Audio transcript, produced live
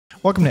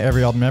Welcome to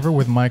Every Album Ever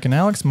with Mike and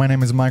Alex. My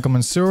name is Michael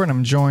Mansour, and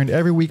I'm joined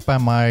every week by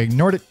my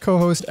Nordic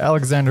co-host,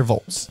 Alexander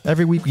Volz.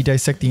 Every week we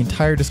dissect the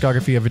entire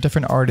discography of a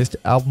different artist,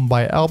 album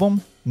by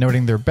album,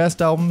 noting their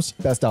best albums.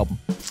 Best album.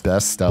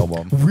 Best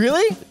album.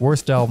 Really?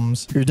 Worst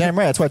albums. You're damn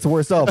right. That's why it's the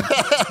worst album.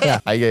 Yeah.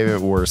 I gave it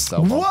worst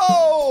album.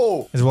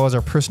 Whoa! As well as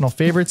our personal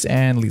favorites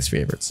and least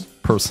favorites.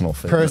 Personal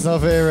favorite. Personal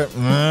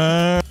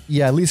favorite.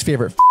 Yeah, least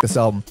favorite. This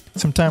album.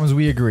 Sometimes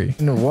we agree.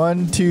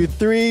 1, 2,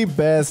 3.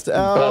 Best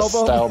album.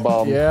 Best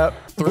album. Yep.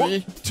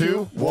 3,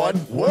 2,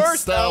 1.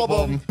 Worst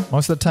album.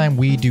 Most of the time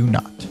we do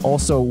not.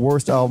 Also,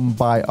 worst album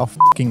by a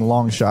fucking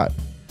long shot.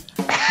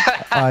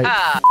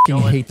 I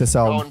fucking hate this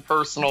album.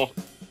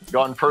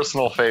 Going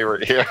personal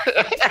favorite here.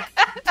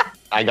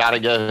 I gotta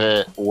give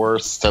it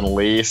worst and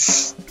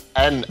least.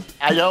 And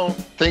I don't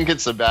think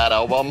it's a bad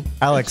album.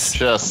 Alex. It's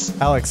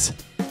just Alex.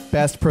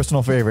 Best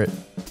personal favorite.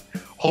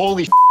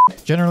 holy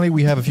Generally,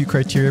 we have a few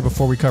criteria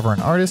before we cover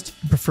an artist.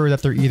 We prefer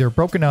that they're either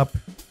broken up,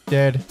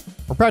 dead,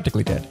 or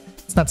practically dead.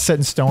 It's not set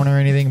in stone or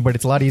anything, but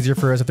it's a lot easier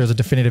for us if there's a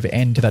definitive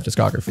end to that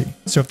discography.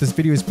 So if this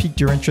video has piqued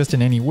your interest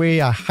in any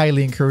way, I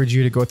highly encourage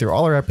you to go through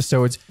all our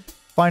episodes,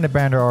 find a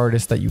band or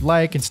artist that you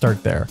like, and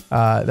start there.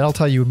 That'll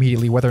tell you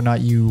immediately whether or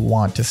not you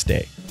want to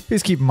stay.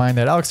 Please keep in mind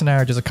that Alex and I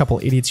are just a couple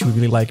idiots who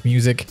really like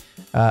music.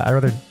 I'd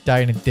rather die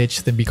in a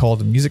ditch than be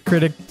called a music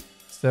critic.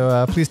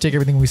 So please take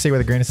everything we say with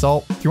a grain of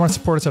salt. If you want to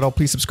support us at all,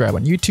 please subscribe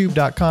on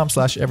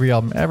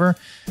youtube.com/everyalbumever,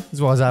 as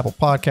well as Apple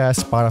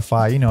Podcasts,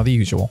 Spotify, you know, the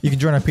usual. You can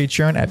join our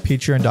Patreon at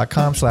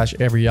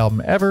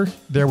patreon.com/everyalbumever.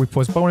 There we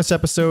post bonus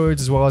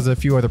episodes as well as a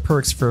few other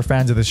perks for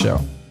fans of the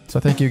show. So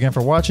thank you again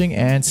for watching,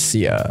 and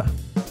see ya.